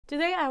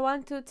Today I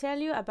want to tell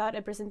you about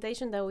a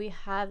presentation that we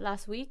had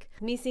last week,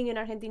 me singing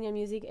Argentinian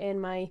music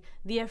and my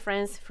dear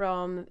friends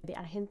from the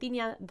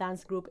Argentinian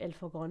dance group El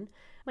Fogón.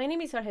 My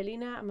name is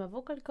Jorgelina, I'm a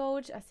vocal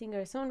coach, a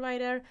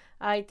singer-songwriter.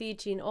 I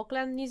teach in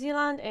Auckland, New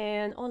Zealand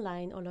and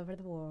online all over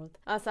the world.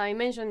 As I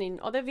mentioned in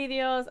other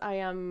videos, I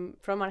am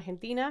from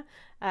Argentina.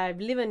 I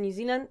live in New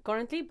Zealand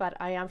currently, but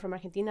I am from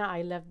Argentina.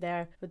 I lived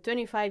there for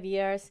 25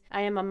 years.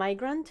 I am a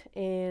migrant,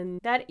 and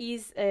that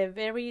is a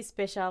very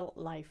special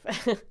life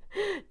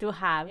to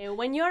have. And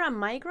when you're a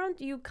migrant,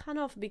 you kind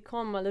of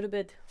become a little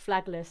bit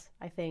flagless,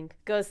 I think,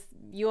 because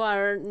you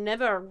are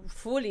never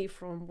fully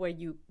from where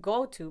you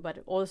go to, but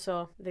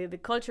also the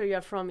culture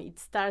you're from, it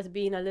starts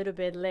being a little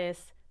bit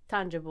less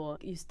tangible.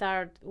 You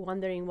start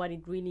wondering what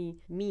it really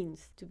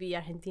means to be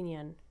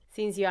Argentinian.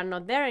 Since you are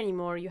not there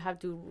anymore, you have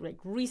to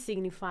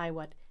re-signify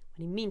what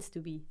it means to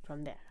be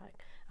from there.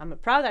 I'm a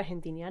proud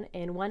Argentinian,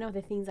 and one of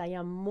the things I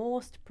am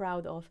most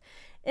proud of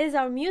is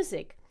our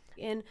music.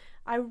 And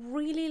I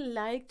really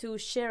like to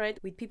share it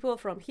with people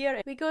from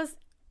here, because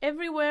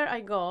everywhere I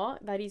go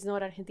that is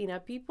not Argentina,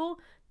 people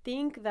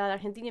think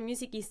that Argentinian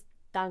music is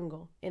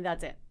tango, and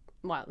that's it.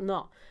 Well,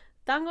 no.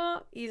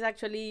 Tango is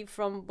actually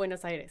from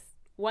Buenos Aires,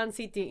 one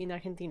city in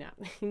Argentina.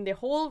 In the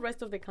whole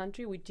rest of the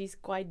country, which is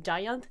quite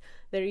giant,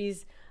 there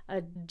is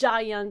a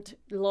giant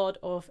lot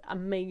of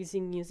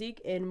amazing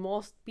music, and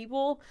most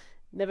people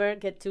never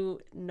get to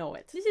know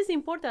it. This is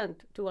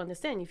important to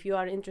understand if you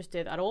are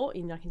interested at all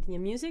in Argentinian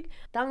music.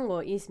 Tango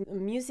is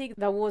music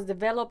that was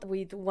developed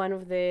with one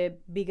of the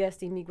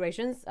biggest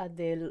immigrations at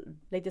the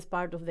latest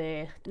part of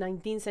the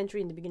 19th century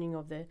and the beginning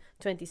of the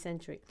 20th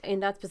century.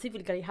 And that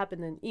specifically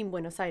happened in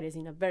Buenos Aires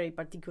in a very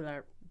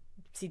particular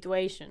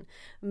situation,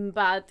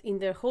 but in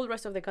the whole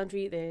rest of the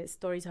country the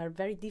stories are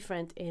very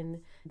different and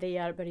they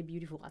are very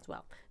beautiful as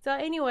well. So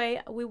anyway,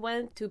 we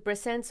went to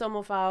present some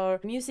of our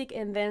music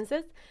and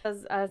dances.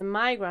 As a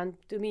migrant,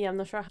 to me, I'm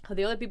not sure how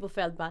the other people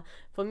felt, but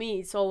for me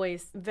it's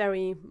always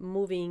very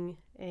moving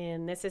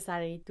and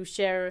necessary to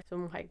share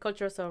some of my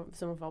culture, some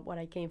of what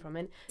I came from.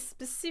 And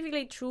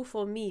specifically true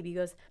for me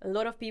because a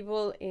lot of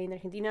people in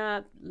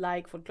Argentina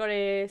like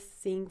folklore,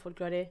 sing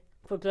folklore.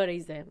 Folklore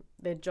is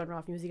the genre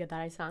of music that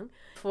I sang.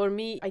 For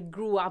me, I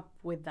grew up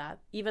with that.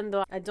 Even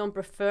though I don't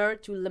prefer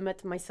to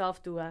limit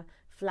myself to a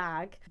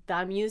flag,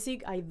 that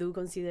music, I do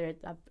consider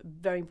it a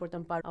very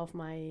important part of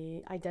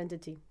my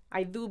identity.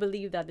 I do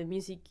believe that the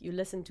music you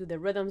listen to, the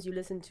rhythms you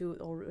listen to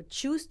or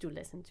choose to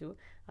listen to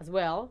as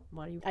well,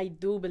 I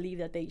do believe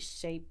that they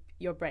shape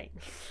your brain.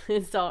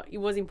 So it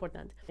was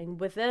important. And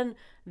within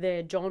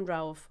the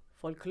genre of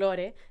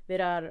folklore,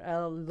 there are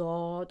a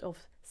lot of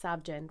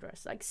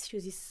subgenres. Like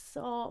seriously,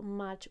 so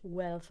much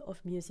wealth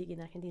of music in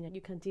Argentina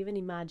you can't even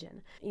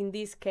imagine. In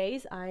this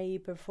case,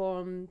 I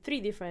perform 3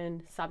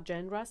 different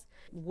subgenres: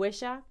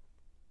 huella,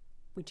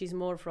 which is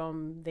more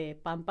from the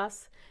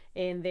pampas,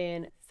 and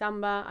then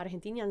samba,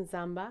 Argentinian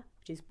samba,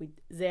 which is with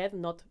Z,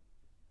 not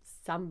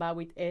samba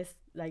with S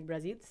like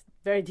Brazil. It's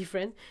very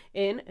different,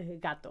 and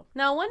gato.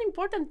 Now, one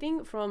important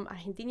thing from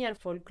Argentinian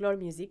folklore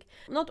music,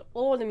 not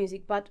all the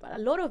music, but a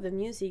lot of the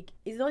music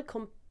is not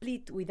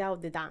complete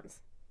without the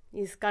dance.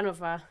 It's kind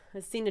of a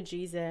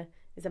synergy,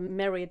 is a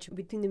marriage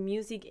between the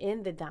music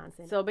and the dance.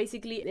 So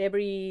basically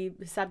every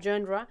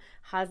subgenre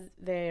has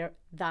their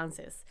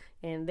dances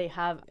and they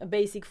have a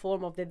basic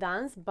form of the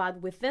dance,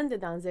 but within the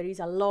dance there is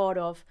a lot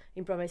of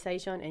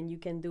improvisation and you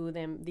can do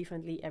them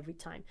differently every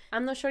time.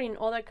 I'm not sure in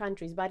other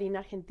countries, but in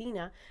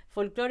Argentina,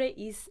 folklore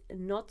is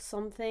not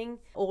something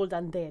old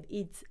and dead.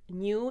 It's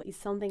new, it's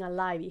something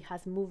alive, it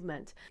has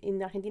movement.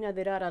 In Argentina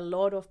there are a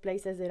lot of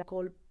places that are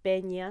called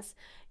peñas,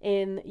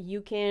 and you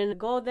can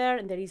go there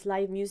and there is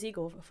live music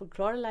or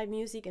folklore live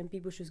music, and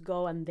people just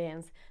go and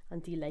dance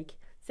until like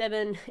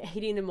 7,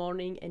 8 in the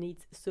morning, and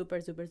it's super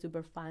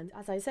fun.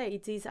 As I say,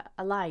 it is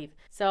alive.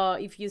 So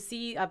if you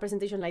see a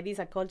presentation like this,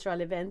 a cultural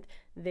event,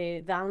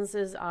 the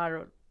dances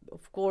are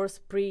of course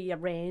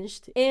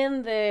pre-arranged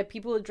and the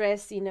people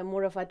dress in a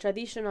more of a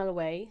traditional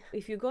way.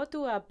 If you go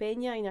to a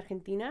peña in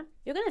Argentina,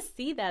 you're gonna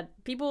see that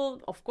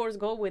people of course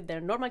go with their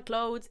normal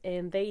clothes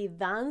and they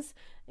dance,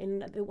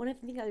 and one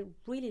of the things I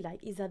really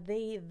like is that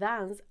they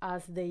dance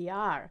as they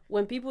are.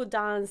 When people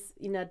dance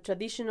in a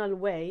traditional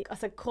way,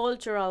 as a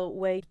cultural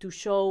way to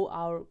show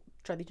our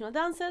traditional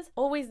dances,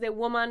 always the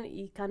woman,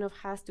 it kind of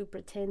has to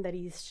pretend that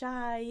he's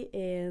shy,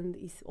 and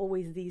it's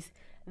always this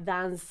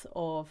dance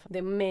of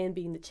the man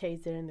being the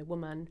chaser and the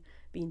woman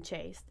being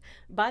chased.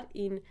 But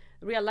in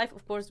real life,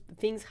 of course,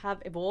 things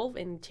have evolved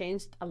and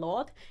changed a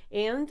lot,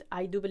 and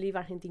I do believe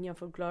Argentinian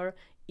folklore,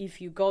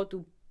 if you go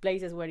to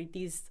places where it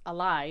is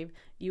alive,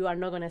 you are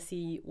not gonna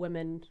see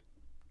women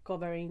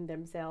covering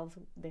themselves,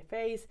 their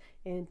face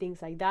and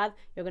things like that.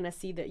 You're gonna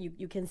see that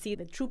you can see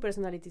the true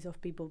personalities of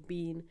people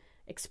being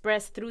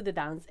expressed through the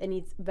dance, and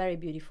it's very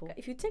beautiful.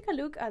 If you take a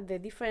look at the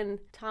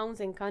different towns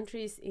and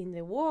countries in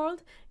the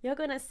world, you're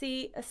gonna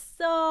see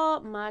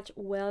so much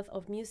wealth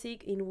of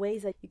music in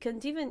ways that you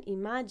can't even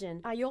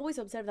imagine. I always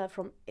observe that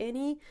from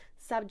any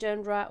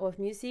subgenre of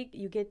music,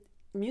 you get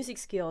music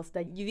skills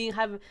that you didn't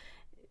have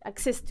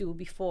access to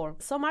before.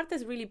 Some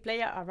artists really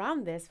play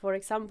around this. For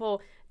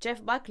example,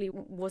 Jeff Buckley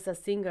was a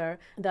singer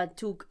that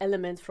took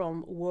elements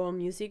from world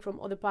music from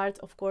other parts,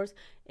 of course,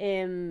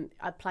 and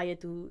applied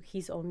it to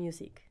his own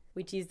music,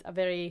 which is a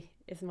very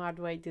smart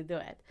way to do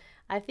it.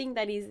 I think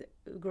that is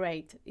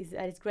great.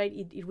 It's great.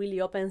 It really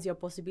opens your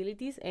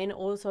possibilities, and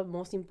also,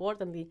 most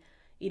importantly,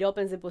 it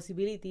opens the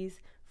possibilities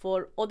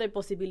for other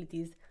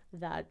possibilities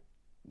that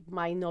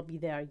might not be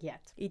there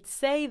yet. It's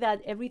say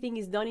that everything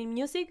is done in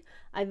music.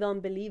 I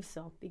don't believe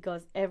so,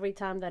 because every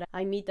time that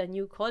I meet a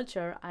new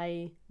culture,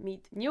 I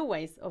meet new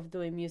ways of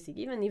doing music,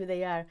 even if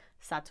they are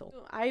subtle.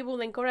 I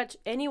will encourage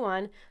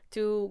anyone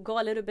to go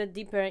a little bit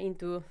deeper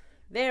into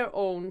their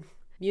own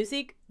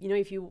music. You know,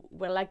 if you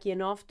were lucky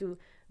enough to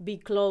be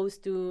close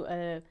to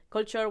a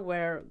culture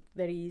where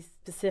there is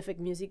specific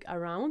music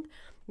around,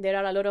 there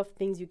are a lot of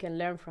things you can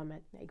learn from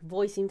it, like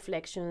voice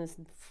inflections,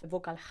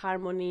 vocal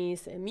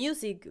harmonies,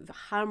 music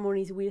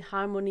harmonies with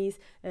harmonies,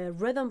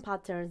 rhythm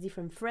patterns,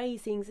 different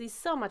phrasings. There's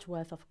so much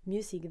wealth of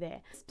music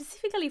there.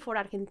 Specifically for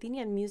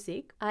Argentinian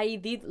music, I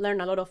did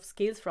learn a lot of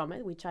skills from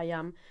it, which I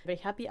am very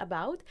happy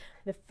about.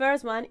 The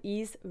first one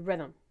is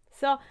rhythm.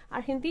 So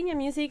Argentinian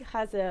music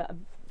has a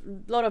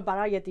lot of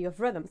variety of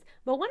rhythms,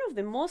 but one of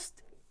the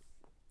most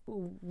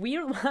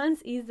weird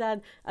ones is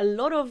that a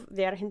lot of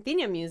the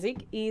Argentinian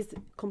music is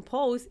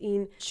composed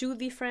in two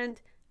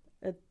different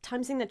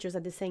time signatures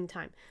at the same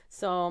time.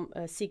 So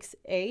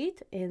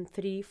 6/8 and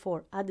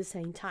 3/4 at the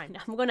same time.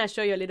 I'm gonna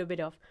show you a little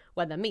bit of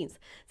what that means.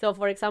 So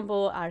for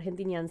example,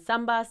 Argentinian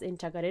sambas and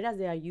chacareras,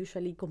 they are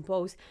usually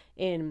composed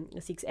in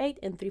 6/8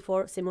 and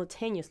 3/4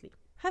 simultaneously.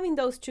 Having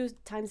those two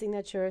time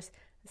signatures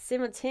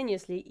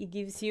simultaneously, it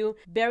gives you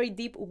very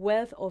deep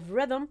wealth of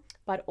rhythm,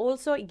 but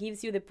also it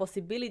gives you the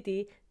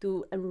possibility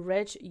to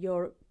enrich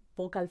your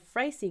vocal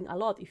phrasing a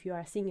lot if you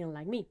are singing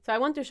like me. So I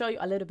want to show you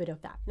a little bit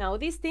of that. Now,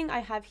 this thing I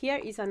have here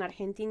is an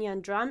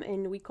Argentinian drum,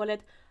 and we call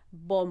it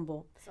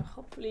bombo. So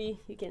hopefully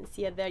you can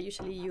see it there.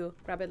 Usually you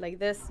grab it like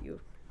this, you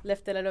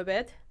lift a little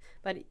bit,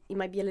 but it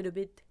might be a little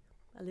bit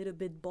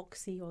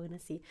boxy, you're gonna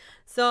see.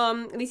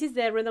 So this is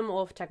the rhythm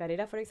of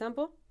chacarera, for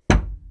example.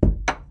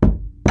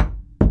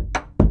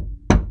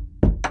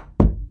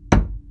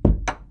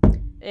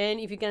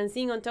 And if you can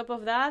sing on top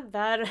of that,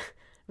 that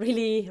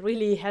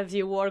really helps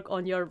you work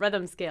on your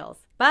rhythm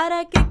skills.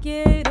 ¿Para qué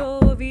quiero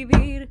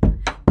vivir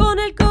con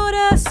el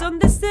corazón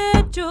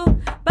deshecho?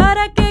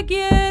 ¿Para qué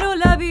quiero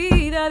la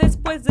vida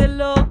después de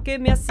lo que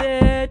me has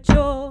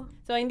hecho?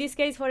 So in this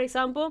case, for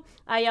example,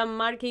 I am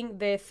marking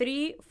the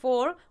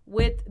 3/4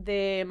 with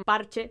the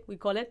parche, we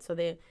call it, so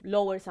the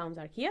lower sounds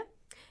are here.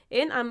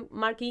 And I'm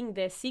marking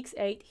the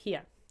 6/8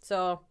 here.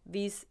 So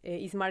this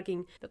is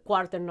marking the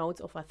quarter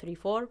notes of a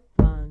 3/4.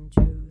 1,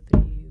 2,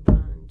 3,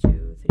 1,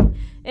 2, 3.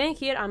 And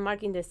here I'm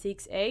marking the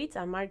 6/8.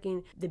 I'm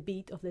marking the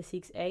beat of the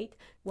 6/8.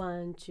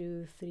 1,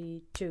 2,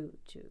 3, 2,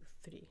 2,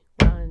 3.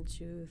 1,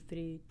 2,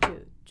 3,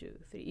 2, 2,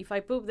 3. If I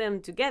put them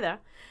together,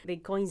 they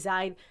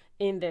coincide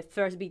in the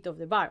first beat of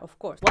the bar, of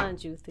course. 1,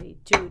 2, 3,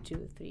 2,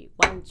 2, 3.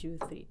 1, 2,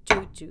 3,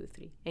 2, 2,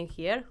 3. And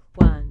here,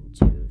 1,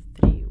 2,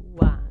 3,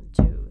 1,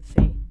 2,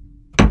 3.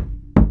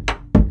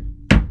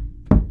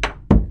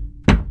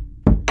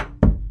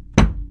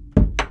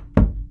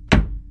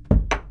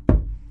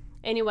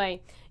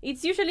 Anyway,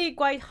 it's usually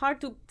quite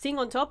hard to sing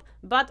on top,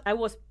 but I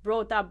was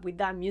brought up with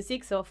that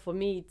music, so for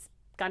me it's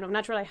kind of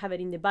natural. I have it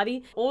in the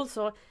body.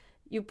 Also,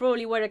 you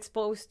probably were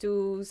exposed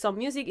to some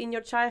music in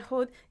your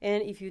childhood,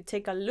 and if you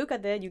take a look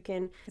at it, you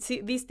can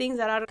see these things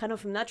that are kind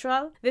of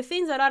natural. The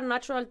things that are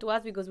natural to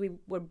us because we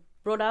were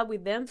brought up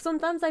with them.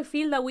 Sometimes I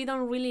feel that we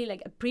don't really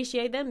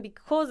appreciate them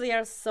because they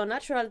are so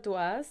natural to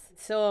us,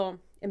 so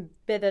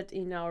embedded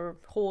in our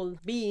whole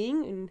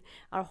being, in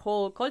our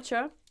whole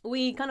culture.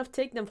 We kind of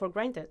take them for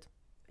granted,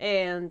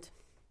 and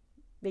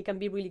they can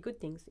be really good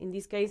things. In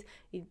this case,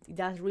 it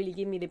does really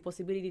give me the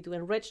possibility to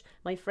enrich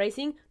my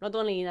phrasing, not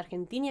only in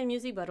Argentinian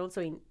music, but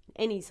also in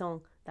any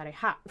song that I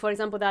have. For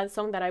example, that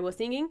song that I was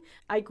singing,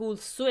 I could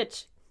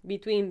switch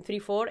between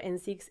 3/4 and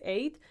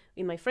 6/8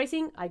 in my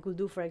phrasing. I could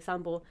do, for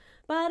example,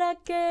 ¿para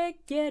qué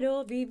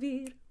quiero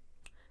vivir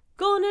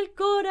con el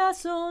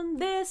corazón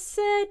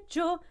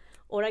deshecho?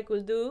 Or I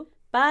could do,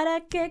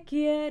 ¿para qué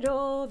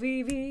quiero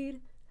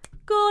vivir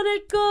con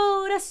el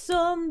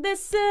corazón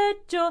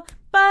deshecho?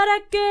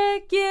 ¿Para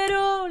qué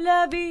quiero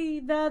la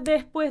vida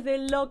después de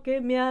lo que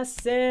me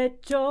has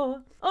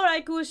hecho? Or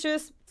I could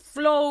just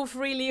flow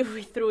freely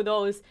through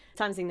those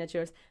time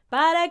signatures.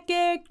 ¿Para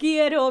qué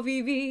quiero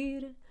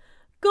vivir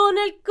con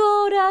el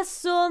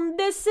corazón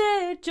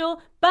deshecho?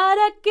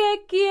 ¿Para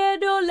qué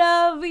quiero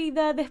la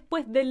vida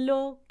después de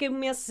lo que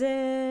me has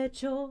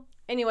hecho?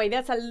 Anyway,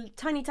 that's a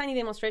tiny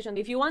demonstration.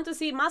 If you want to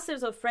see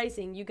masters of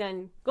phrasing, you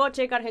can go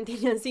check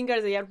Argentinian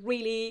singers. They are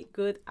really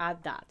good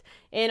at that.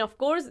 And of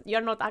course,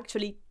 you're not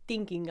actually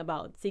thinking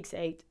about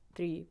 6/8,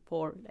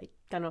 3/4, like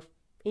kind of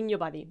in your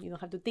body. You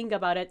don't have to think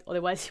about it,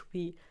 otherwise it will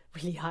be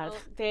really hard.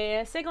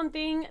 The second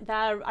thing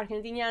that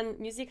Argentinian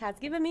music has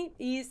given me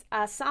is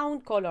a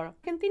sound color.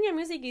 Argentinian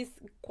music is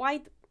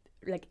quite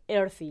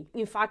earthy.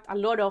 In fact, a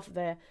lot of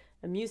the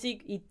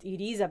music,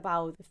 it is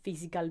about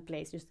physical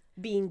place, just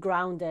being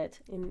grounded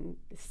in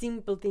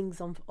simple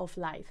things of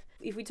life.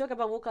 If we talk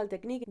about vocal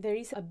technique, there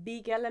is a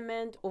big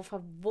element of a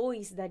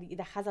voice that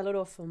has a lot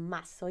of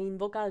mass. So in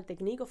vocal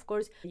technique, of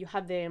course, you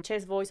have the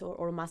chest voice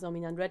or mass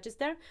dominant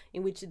register,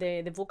 in which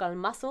the vocal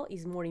muscle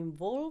is more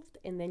involved,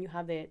 and then you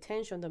have the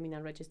tension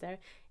dominant register,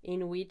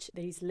 in which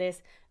there is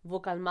less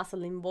vocal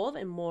muscle involved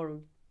and more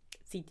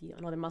CT,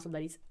 another muscle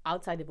that is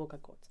outside the vocal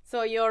cords.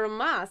 So your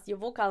mass, your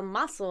vocal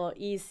muscle,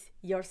 is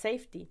your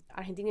safety.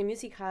 Argentinian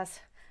music has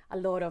a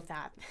lot of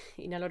that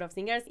in a lot of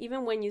singers.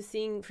 Even when you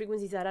sing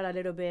frequencies that are a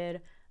little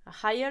bit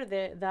higher,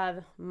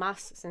 that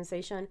mass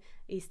sensation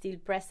is still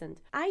present.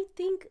 I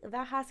think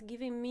that has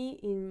given me,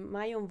 in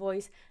my own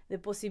voice, the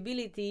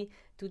possibility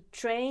to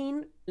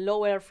train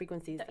lower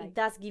frequencies. It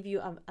does give you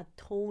a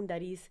tone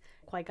that is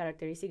quite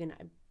characteristic, and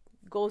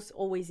goes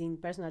always in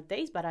personal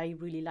taste, but I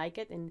really like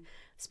it, and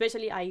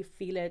especially I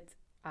feel it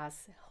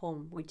as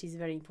home, which is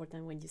very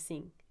important when you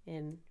sing.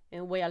 And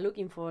we are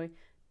looking for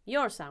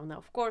your sound. Now,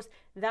 of course,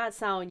 that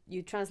sound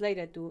you translate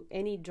it to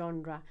any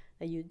genre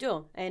that you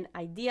do, and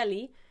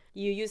ideally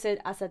you use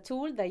it as a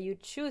tool that you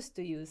choose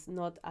to use,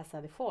 not as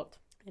a default.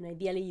 And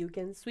ideally you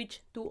can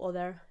switch to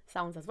other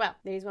sounds as well.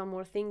 There is one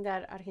more thing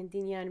that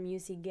Argentinian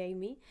music gave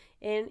me,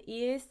 and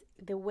is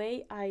the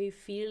way I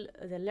feel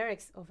the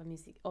lyrics of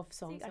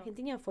songs.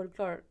 Argentinian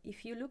folklore,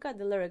 if you look at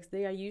the lyrics,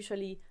 they are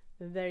usually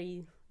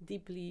very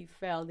deeply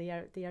felt. They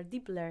are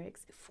deep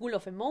lyrics, full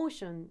of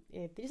emotion.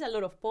 There is a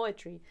lot of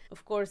poetry.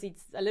 Of course,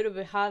 it's a little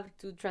bit hard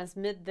to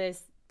transmit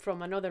this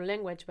from another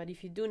language, but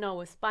if you do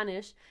know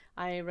Spanish,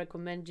 I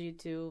recommend you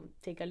to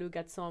take a look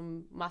at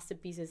some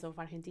masterpieces of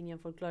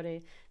Argentinian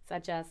folklore,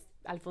 such as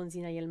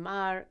Alfonsina y el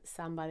Mar,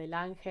 Samba del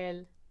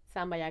Ángel,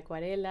 Samba y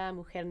Acuarela,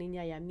 Mujer,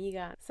 Niña y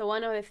Amiga. So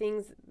one of the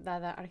things that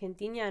the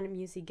Argentinian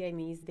music gave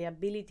me is the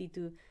ability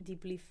to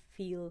deeply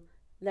feel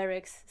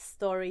lyrics,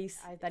 stories.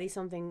 That is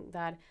something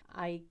that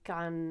I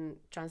can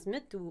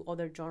transmit to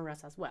other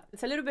genres as well.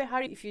 It's a little bit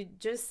hard if you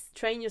just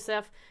train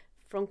yourself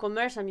from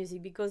commercial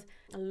music, because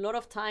a lot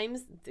of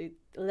times the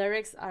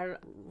lyrics are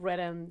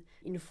written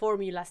in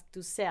formulas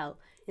to sell,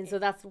 and so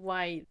that's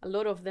why a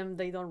lot of them,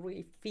 they don't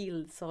really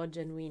feel so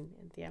genuine,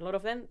 and a lot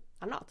of them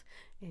are not,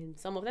 and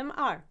some of them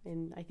are,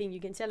 and I think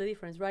you can tell the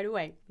difference right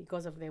away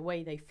because of the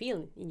way they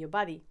feel in your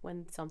body.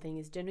 When something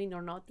is genuine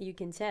or not, you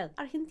can tell.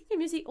 Argentinian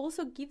music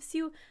also gives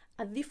you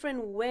a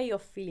different way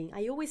of feeling.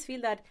 I always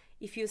feel that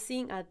if you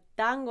sing a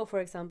tango,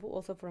 for example,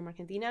 also from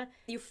Argentina,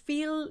 you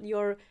feel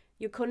your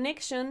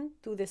connection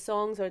to the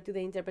songs or to the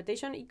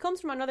interpretation. It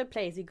comes from another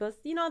place, because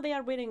they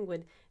are written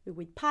with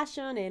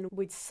passion and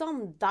with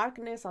some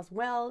darkness as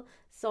well,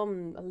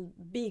 some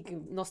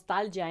big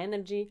nostalgia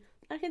energy.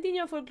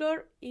 Argentinian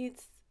folklore,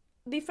 it's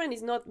different.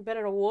 It's not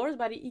better or worse,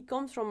 but it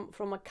comes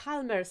from a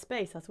calmer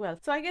space as well.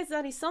 So I guess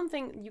that is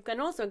something you can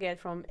also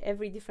get from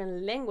every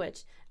different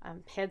language.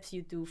 Helps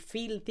you to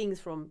feel things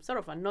from sort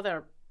of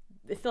another,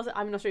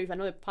 I'm not sure if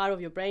another part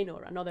of your brain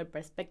or another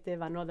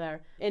perspective,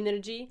 another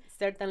energy.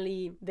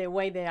 Certainly the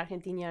way the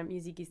Argentinian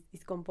music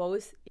is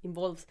composed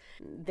involves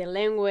the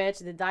language,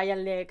 the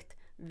dialect,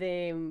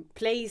 the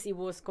place it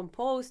was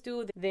composed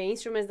to, the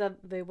instruments that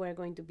they were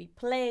going to be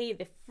played,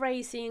 the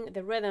phrasing,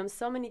 the rhythm.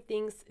 So many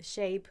things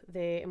shape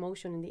the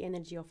emotion and the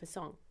energy of a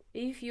song.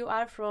 If you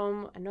are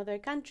from another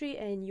country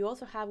and you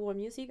also have world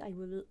music, I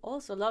would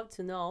also love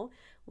to know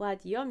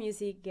what your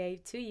music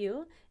gave to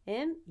you,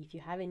 and if you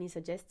have any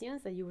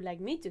suggestions that you would like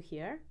me to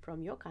hear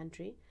from your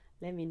country,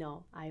 let me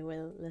know. I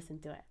will listen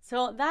to it.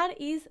 So that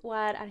is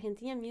what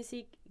Argentinian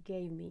music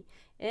gave me,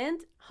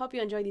 and hope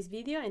you enjoyed this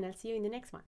video, and I'll see you in the next one.